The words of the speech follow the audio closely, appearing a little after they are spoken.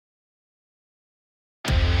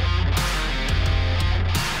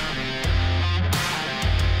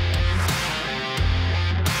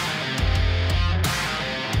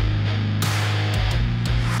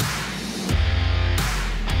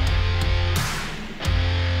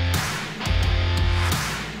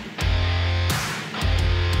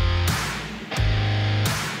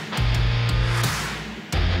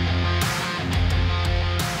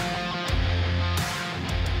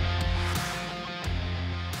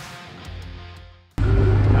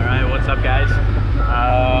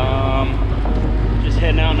Just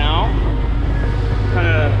heading out now. Kind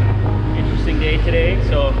of interesting day today.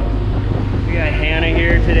 So we got Hannah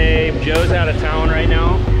here today. Joe's out of town right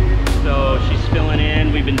now, so she's filling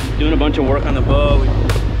in. We've been doing a bunch of work on the boat. We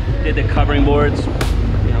did the covering boards,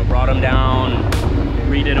 you know, brought them down,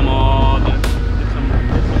 redid them all, did some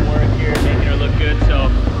work here, making her look good. So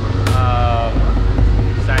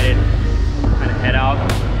decided to kind of head out,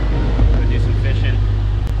 go do some fishing.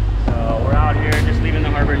 So we're out here, just leaving the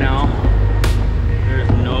harbor now. There's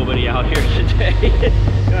nobody out here today.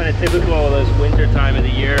 Kind of typical of this winter time of the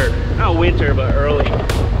year. Not winter, but early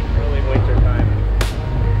winter time.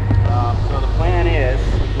 So the plan is,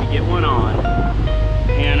 if we get one on,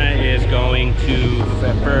 Hannah is going to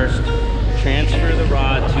at first transfer the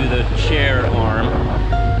rod to the chair arm,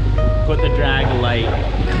 put the drag light,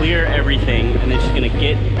 clear everything, and then she's gonna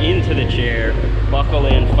get into the chair, buckle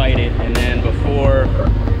in, fight it, and then before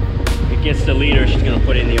it gets to leader, she's gonna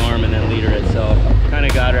put it in the arm and then leader it. So kind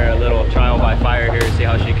of got her a little trial by fire here to see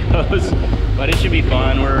how she goes, but it should be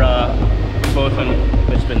fun. We're both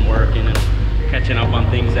just been working and catching up on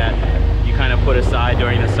things that you kind of put aside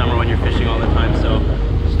during the summer when you're fishing all the time. So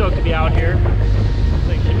stoked to be out here. Looks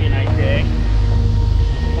like it should be a nice day.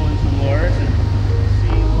 Pulling some lures and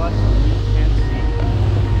seeing what we can see.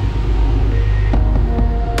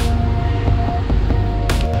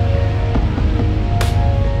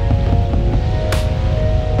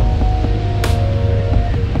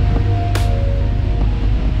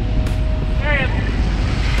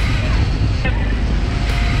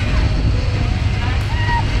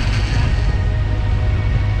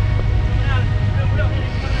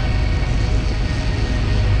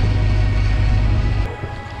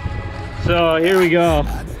 So here we go.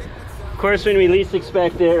 Of course, when we least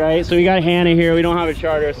expect it, right? So we got Hannah here. We don't have a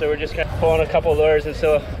charter, so we're just kind of pulling a couple lures. And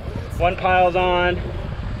so one pile's on,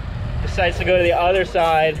 decides to go to the other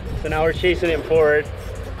side. So now we're chasing it forward.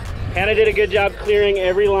 Hannah did a good job clearing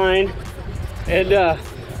every line, and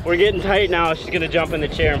we're getting tight now. She's gonna jump in the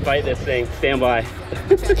chair and fight this thing. Stand by.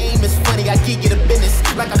 The aim is funny, I give you the business.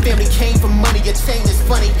 Like a family came from money, your change is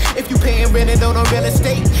funny. If you paying rent and on real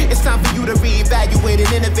estate, it's time for you to reevaluate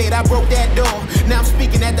and innovate. I broke that door, now I'm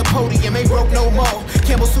speaking at the podium, ain't broke no more.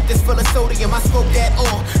 Campbell soup that's full of sodium, I spoke that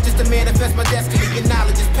on. Just to manifest my destiny, your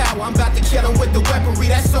knowledge is power. I'm about to kill him with the weaponry,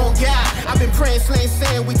 that's on God. I've been praying, slaying,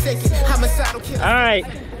 saying we take it. Homicidal killer. All right,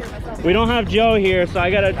 we don't have Joe here, so I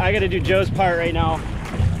gotta do Joe's part right now.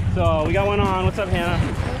 So we got one on. What's up, Hannah?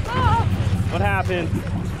 Oh. What happened? We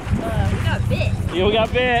got bit. You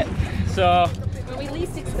got bit. So When we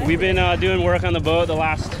least expected. we've been doing work on the boat the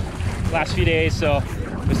last few days, so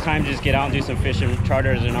it was time to just get out and do some fishing,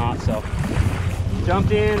 charters or not. So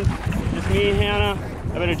jumped in, just me and Hannah.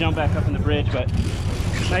 I better jump back up in the bridge, but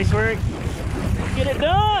nice work. Get it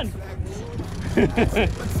done.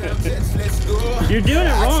 You're doing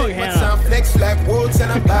it wrong, Hannah.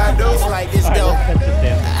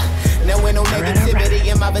 Now when no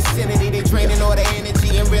negativity in my vicinity, they draining all the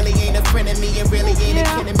energy and really ain't a friend of me and really ain't a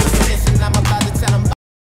kin of me. So listen, I'm about to tell them.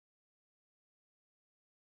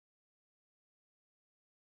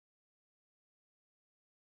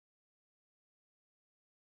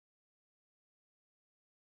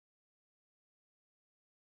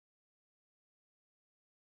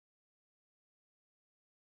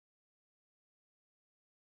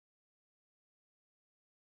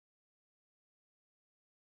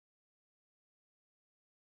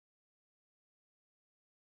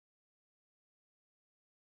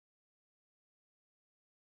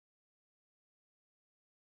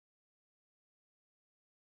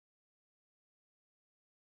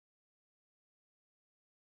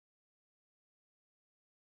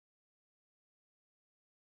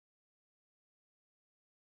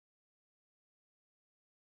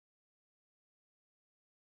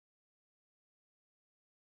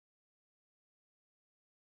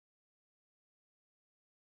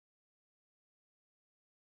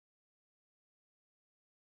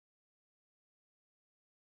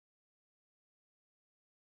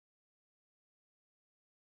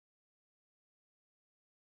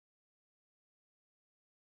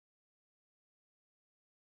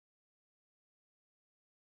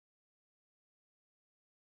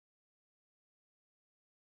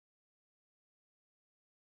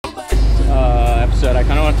 Episode, I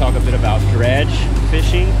kind of want to talk a bit about dredge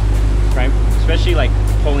fishing, right? Especially like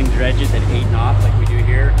pulling dredges at 8 knots like we do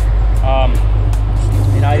here.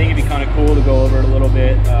 You know, I think it'd be kind of cool to go over it a little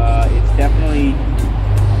bit. It's definitely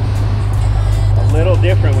a little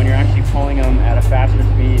different when you're actually pulling them at a faster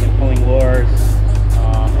speed and pulling lures,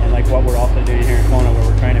 and like what we're also doing here in Kona, where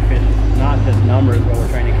we're trying to fish not just numbers, but we're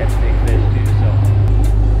trying to catch big fish too. So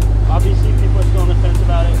obviously people are throwing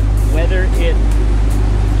Whether it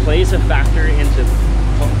plays a factor into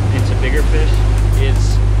bigger fish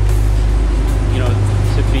is, you know,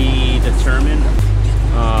 to be determined.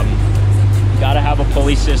 Gotta have a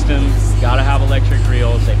pulley system, gotta have electric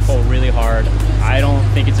reels. They pull really hard. I don't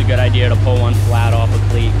think it's a good idea to pull one flat off a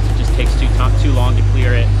cleat. It just takes too long to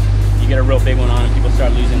clear it. You get a real big one on and people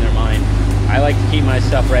start losing their mind. I like to keep my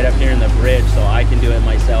stuff right up here in the bridge so I can do it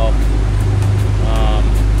myself.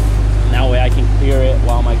 That way I can clear it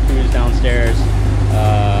while my crew's downstairs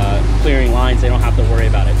clearing lines. They don't have to worry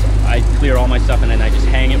about it. So I clear all my stuff and then I just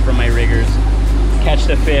hang it from my riggers, catch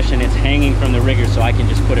the fish, and it's hanging from the riggers, so I can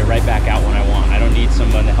just put it right back out when I want. I don't need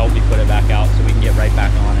someone to help me put it back out so we can get right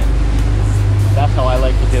back on it. That's how I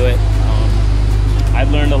like to do it.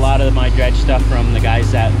 I've learned a lot of my dredge stuff from the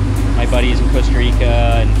guys that, my buddies in Costa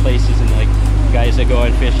Rica and places, and like guys that go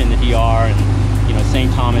and fish in the DR and, you know,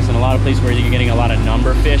 St. Thomas and a lot of places where you're getting a lot of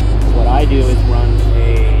number fish. What I do is run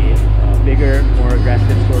a bigger, more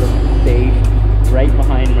aggressive sort of bait right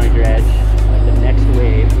behind my dredge, like the next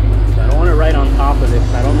wave. So I don't want it right on top of it,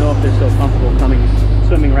 because I don't know if they're so comfortable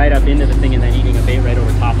swimming right up into the thing and then eating a bait right over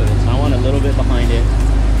top of it. So I want a little bit behind it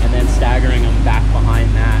and then staggering them back behind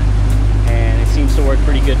that. And it seems to work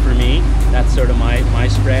pretty good for me. That's sort of my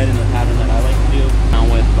spread and the pattern that I like to do around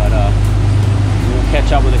with. But we'll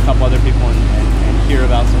catch up with a couple other people and hear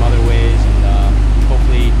about some other ways, and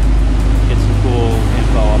hopefully get some cool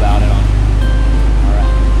info about it on.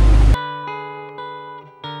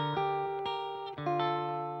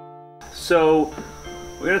 So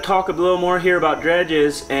we're going to talk a little more here about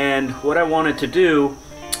dredges, and what I wanted to do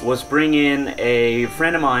was bring in a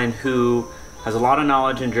friend of mine who has a lot of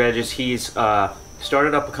knowledge in dredges. He's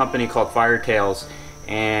started up a company called Firetail,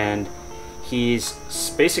 and he's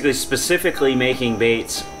basically specifically making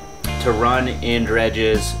baits to run in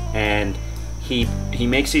dredges, and he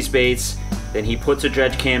makes these baits, then he puts a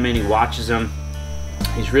dredge cam in, he watches them,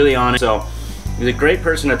 he's really on it. So he's a great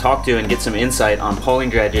person to talk to and get some insight on pulling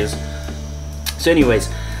dredges. So anyways,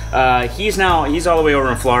 he's all the way over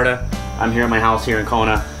in Florida. I'm here at my house here in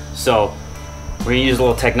Kona. So we're gonna use a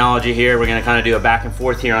little technology here. We're gonna kind of do a back and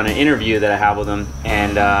forth here on an interview that I have with him.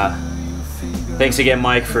 And thanks again,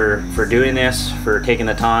 Mike, for doing this, for taking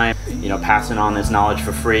the time, you know, passing on this knowledge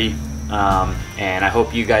for free. And I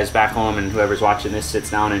hope you guys back home and whoever's watching this sits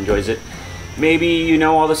down and enjoys it. Maybe you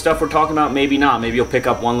know all the stuff we're talking about, maybe not. Maybe you'll pick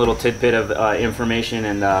up one little tidbit of information,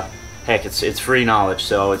 and heck, it's free knowledge,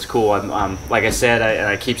 so it's cool. Like I said,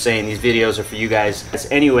 I keep saying these videos are for you guys.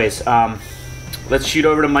 Anyways, let's shoot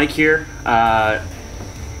over to Mike here.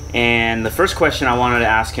 And the first question I wanted to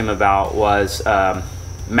ask him about was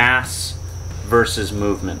mass versus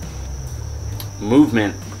movement.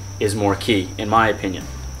 Movement is more key, in my opinion.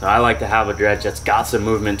 So I like to have a dredge that's got some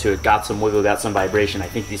movement to it, got some wiggle, got some vibration. I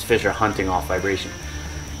think these fish are hunting off vibration.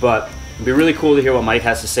 But it'd be really cool to hear what Mike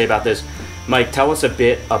has to say about this. Mike, tell us a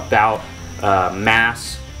bit about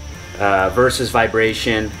mass versus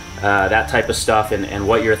vibration, that type of stuff, and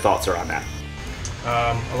what your thoughts are on that.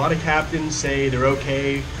 A lot of captains say they're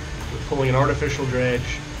okay with pulling an artificial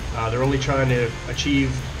dredge. They're only trying to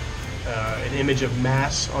achieve an image of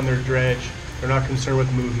mass on their dredge. They're not concerned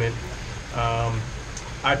with movement.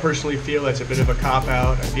 I personally feel that's a bit of a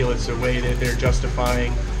cop-out. I feel it's a way that they're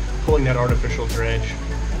justifying pulling that artificial dredge.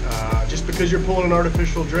 Just because you're pulling an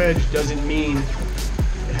artificial dredge doesn't mean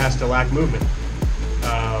it has to lack movement.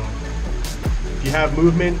 If you have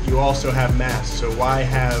movement, you also have mass. So why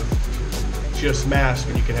have just mass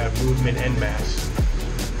when you can have movement and mass?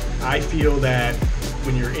 I feel that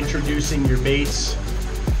when you're introducing your baits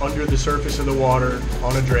under the surface of the water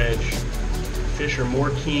on a dredge, fish are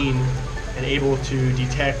more keen and able to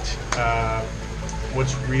detect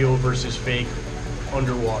what's real versus fake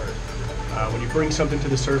underwater. When you bring something to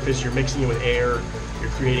the surface, you're mixing it with air, you're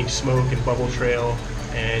creating smoke and bubble trail,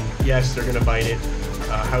 and yes, they're gonna bite it.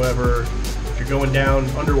 However, if you're going down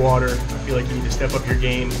underwater, I feel like you need to step up your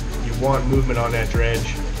game. You want movement on that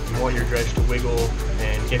dredge. You want your dredge to wiggle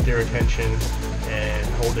and get their attention and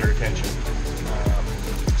hold their attention.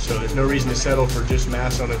 So there's no reason to settle for just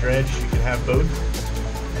mass on a dredge. You can have both.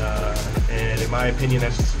 And in my opinion,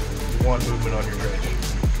 you want movement on your dredge.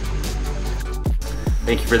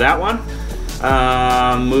 Thank you for that one.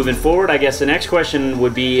 Moving forward, I guess the next question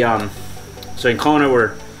would be, so in Kona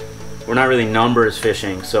we're not really numbers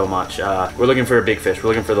fishing so much. We're looking for a big fish. We're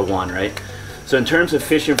looking for the one, right? So in terms of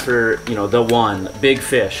fishing for, you know, the one, big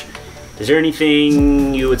fish, is there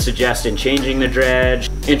anything you would suggest in changing the dredge?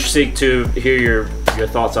 Interesting to hear your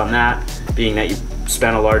thoughts on that, being that you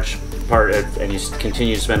spent a large part of, and you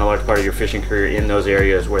continue to spend a large part of your fishing career in those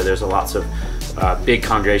areas where there's lots of big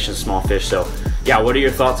congregations of small fish. So yeah, what are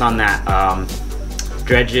your thoughts on that?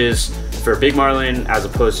 Dredges for big marlin as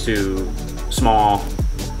opposed to small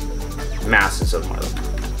masses of marlin?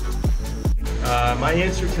 My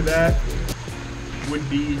answer to that would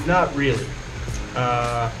be not really.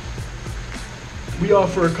 We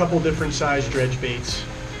offer a couple different size dredge baits.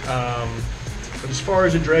 But as far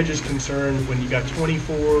as a dredge is concerned, when you got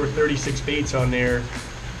 24 or 36 baits on there,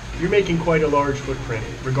 you're making quite a large footprint,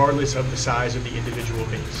 regardless of the size of the individual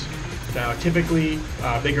baits. Now, typically,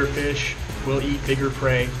 bigger fish will eat bigger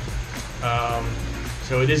prey.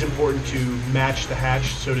 So it is important to match the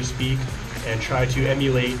hatch, so to speak, and try to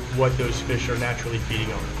emulate what those fish are naturally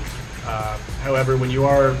feeding on. However, when you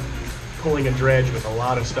are pulling a dredge with a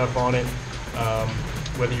lot of stuff on it,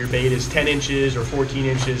 whether your bait is 10 inches or 14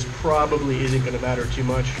 inches probably isn't going to matter too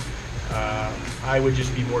much. I would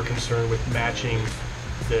just be more concerned with matching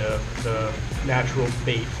the natural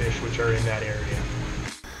bait fish which are in that area.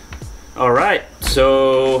 All right,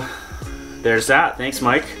 so there's that. Thanks,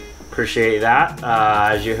 Mike. Appreciate that.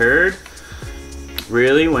 As you heard,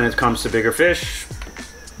 really, when it comes to bigger fish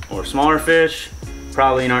or smaller fish,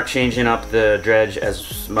 probably not changing up the dredge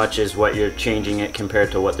as much as what you're changing it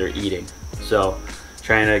compared to what they're eating. So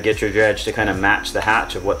trying to get your dredge to kind of match the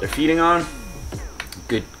hatch of what they're feeding on.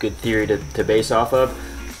 Good theory to base off of.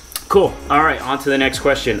 Cool. All right, on to the next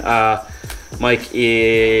question. Mike,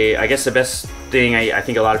 I guess the best thing I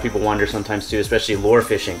think a lot of people wonder sometimes too, especially lure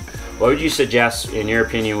fishing. What would you suggest, in your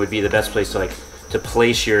opinion, would be the best place to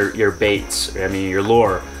place your baits? I mean, your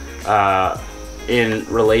lure in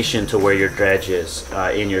relation to where your dredge is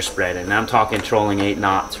in your spread. And I'm talking trolling 8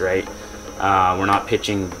 knots, right? We're not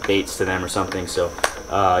pitching baits to them or something. So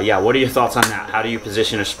yeah, what are your thoughts on that? How do you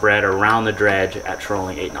position a spread around the dredge at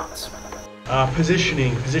trolling 8 knots?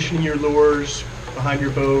 Positioning your lures behind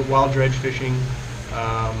your boat while dredge fishing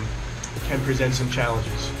can present some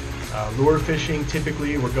challenges. Lure fishing,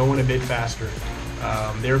 typically we're going a bit faster.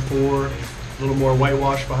 Therefore, a little more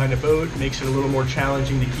whitewash behind a boat makes it a little more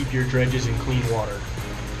challenging to keep your dredges in clean water.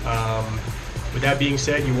 With that being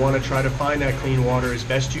said, you want to try to find that clean water as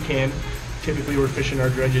best you can. Typically we're fishing our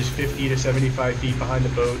dredges 50 to 75 feet behind the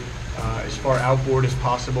boat, as far outboard as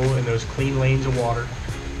possible in those clean lanes of water.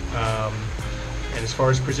 And as far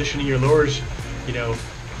as positioning your lures, you know,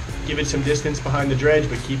 give it some distance behind the dredge,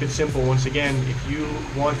 but keep it simple. Once again, if you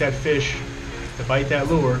want that fish to bite that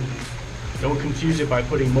lure, don't confuse it by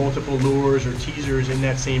putting multiple lures or teasers in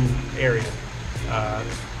that same area.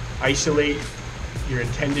 Isolate your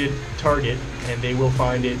intended target and they will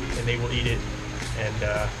find it and they will eat it.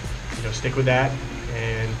 And you know, stick with that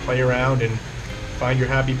and play around and find your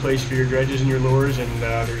happy place for your dredges and your lures. And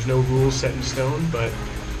there's no rules set in stone, but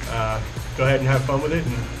go ahead and have fun with it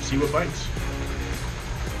and see what bites.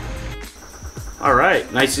 All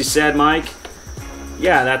right, nicely said, Mike.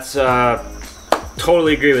 Yeah, that's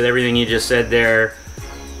totally agree with everything you just said there.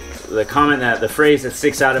 The phrase that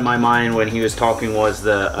sticks out in my mind when he was talking was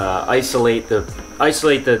the isolate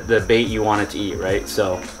the bait you want it to eat, right?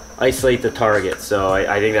 So isolate the target. So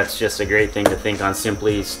I think that's just a great thing to think on.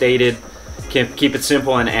 Simply stated, keep it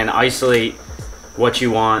simple and isolate what you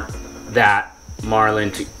want that marlin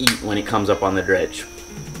to eat when it comes up on the dredge.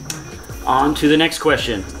 On to the next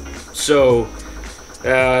question. So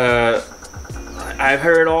I've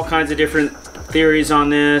heard all kinds of different theories on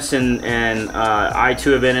this, and I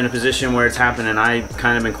too have been in a position where it's happened, and I've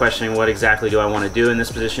kind of been questioning what exactly do I want to do in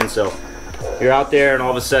this position. So you're out there and all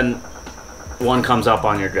of a sudden one comes up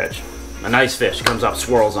on your dredge. A nice fish comes up,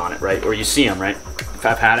 swirls on it, right? Or you see him, right? If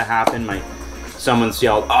I've had it happen, someone's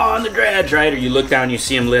yelled, "Oh, on the dredge," right? Or you look down, you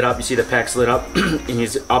see him lit up, you see the pecs lit up, and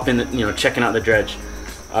he's up in the, you know, checking out the dredge.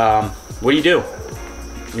 What do?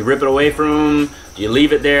 You rip it away from him? Do you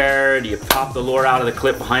leave it there? Do you pop the lure out of the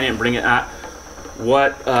clip behind it and bring it at?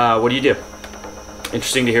 What do you do?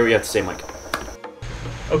 Interesting to hear what you have to say, Mike.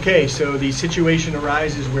 Okay, so the situation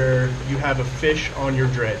arises where you have a fish on your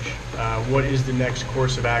dredge. What is the next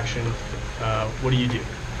course of action? What do you do?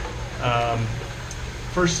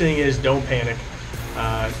 First thing is, don't panic.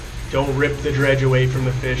 Don't rip the dredge away from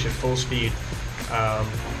the fish at full speed.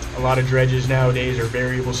 A lot of dredges nowadays are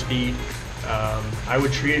variable speed. I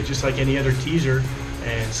would treat it just like any other teaser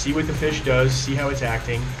and see what the fish does, see how it's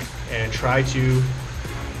acting, and try to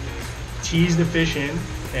tease the fish in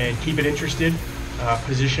and keep it interested.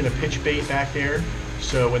 Position a pitch bait back there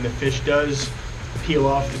so when the fish does peel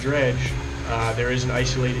off the dredge, there is an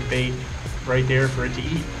isolated bait right there for it to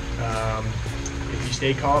eat. If you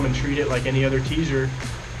stay calm and treat it like any other teaser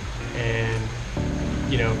and,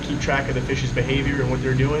 you know, keep track of the fish's behavior and what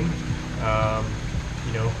they're doing,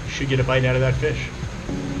 you know, you should get a bite out of that fish.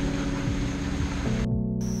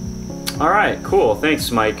 All right, cool.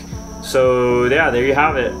 Thanks, Mike. So yeah, there you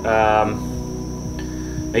have it.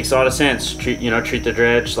 makes a lot of sense. Treat the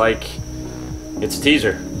dredge like it's a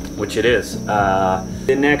teaser, which it is.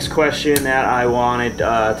 The next question that I wanted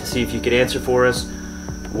to see if you could answer for us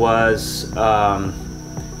was,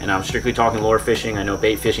 and I'm strictly talking lure fishing. I know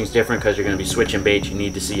bait fishing is different because you're going to be switching baits. You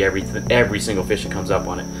need to see every single fish that comes up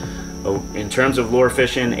on it. But in terms of lure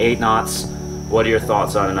fishing, 8 knots, what are your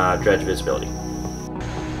thoughts on dredge visibility?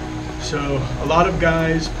 So a lot of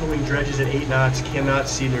guys pulling dredges at 8 knots cannot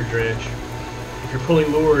see their dredge. If you're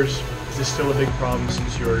pulling lures, this is still a big problem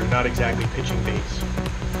since you're not exactly pitching baits.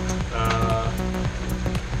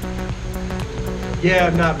 Yeah,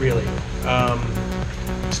 not really.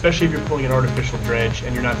 Especially if you're pulling an artificial dredge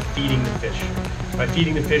and you're not feeding the fish. By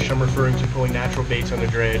feeding the fish, I'm referring to pulling natural baits on the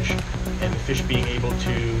dredge and the fish being able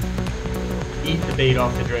to eat the bait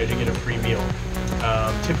off the dredge and get a free meal.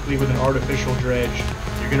 Typically with an artificial dredge,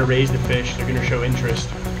 you're going to raise the fish, they're going to show interest,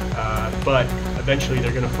 but eventually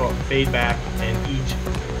they're going to fade back and eat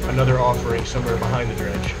another offering somewhere behind the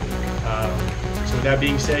dredge. So with that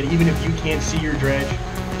being said, even if you can't see your dredge,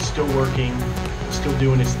 it's still working, it's still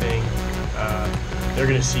doing its thing. They're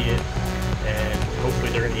going to see it, and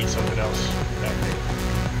hopefully they're going to eat something else back there.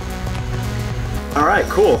 All right,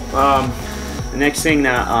 cool. The next thing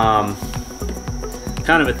that,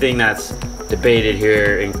 kind of a thing that's debated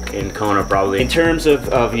here in Kona probably, in terms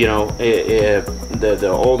of you know, the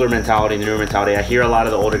older mentality, the newer mentality. I hear a lot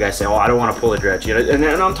of the older guys say, "Oh, I don't want to pull a dredge," you know, and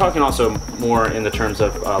I'm talking also more in the terms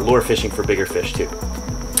of lure fishing for bigger fish too.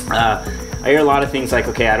 I hear a lot of things like,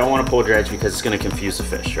 "Okay, I don't want to pull a dredge because it's going to confuse the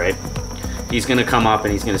fish," right? He's going to come up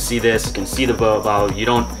and he's going to see this, can see the boat. You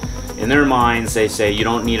don't, in their minds, they say you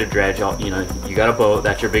don't need a dredge. You know, you got a boat,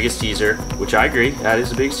 that's your biggest teaser, which I agree, that is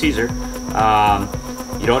the biggest teaser.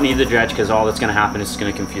 You don't need the dredge because all that's going to happen is it's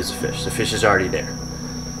going to confuse the fish. The fish is already there.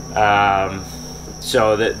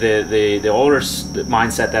 So the older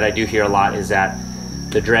mindset that I do hear a lot is that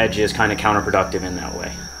the dredge is kind of counterproductive in that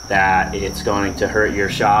way. That it's going to hurt your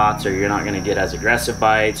shots, or you're not going to get as aggressive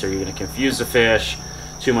bites, or you're going to confuse the fish.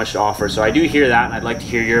 Too much to offer. So I do hear that, and I'd like to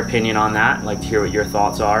hear your opinion on that. I'd like to hear what your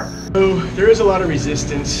thoughts are. So there is a lot of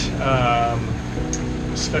resistance,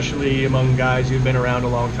 especially among guys who've been around a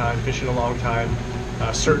long time, fishing a long time.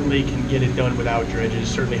 Certainly can get it done without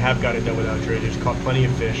dredges, certainly have got it done without dredges, caught plenty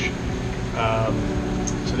of fish.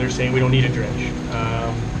 So they're saying we don't need a dredge.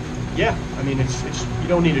 Yeah, I mean, it's you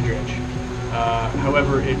don't need a dredge.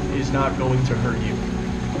 However, it is not going to hurt you.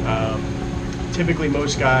 Typically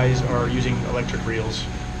most guys are using electric reels,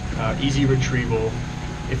 easy retrieval.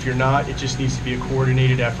 If you're not, it just needs to be a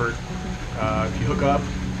coordinated effort. If you hook up,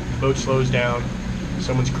 the boat slows down,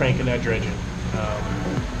 someone's cranking that dredge in.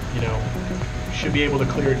 You know, you should be able to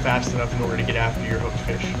clear it fast enough in order to get after your hooked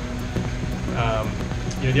fish.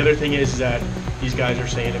 You know, the other thing is that these guys are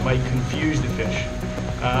saying it might confuse the fish.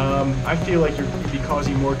 I feel like you'd be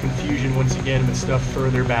causing more confusion once again with stuff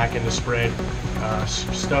further back in the spread.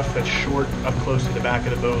 Stuff that's short up close to the back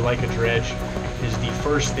of the boat, like a dredge, is the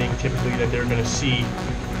first thing typically that they're going to see,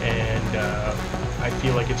 and I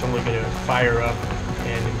feel like it's only going to fire up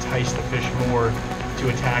and entice the fish more to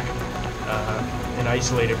attack an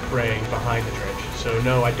isolated prey behind the dredge. So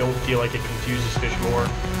no, I don't feel like it confuses fish more.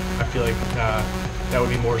 I feel like that would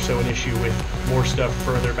be more so an issue with more stuff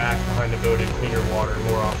further back behind the boat and cleaner water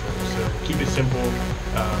more often. So keep it simple.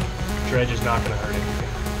 Dredge is not going to hurt anything.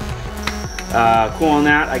 Cool on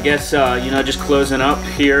that. I guess, you know, just closing up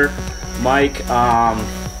here, Mike,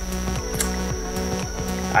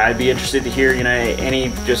 I'd be interested to hear, you know,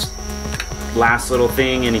 any just last little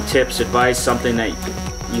thing, any tips, advice, something that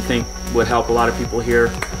you think would help a lot of people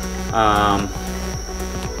here.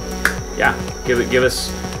 Yeah, give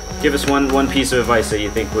us one piece of advice that you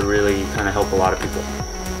think would really kind of help a lot of people.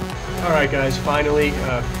 All right, guys, finally,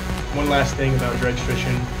 one last thing about dredge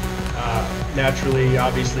fishing. Naturally,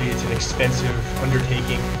 obviously, it's an expensive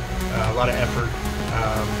undertaking, a lot of effort.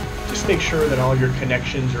 Just make sure that all your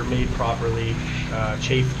connections are made properly,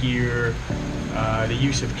 chafe gear, the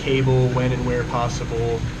use of cable when and where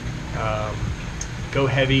possible. Go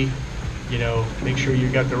heavy, you know, make sure you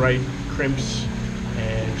got the right crimps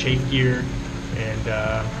and chafe gear,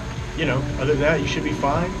 and you know, other than that, you should be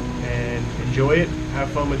fine, and enjoy it, have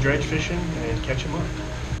fun with dredge fishing, and catch them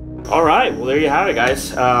up. All right, well, there you have it,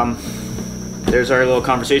 guys. There's our little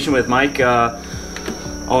conversation with Mike,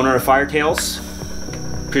 owner of Firetails.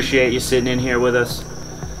 Appreciate you sitting in here with us.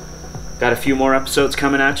 Got a few more episodes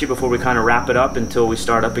coming at you before we kind of wrap it up until we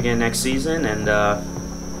start up again next season, and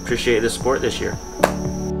appreciate the support this year.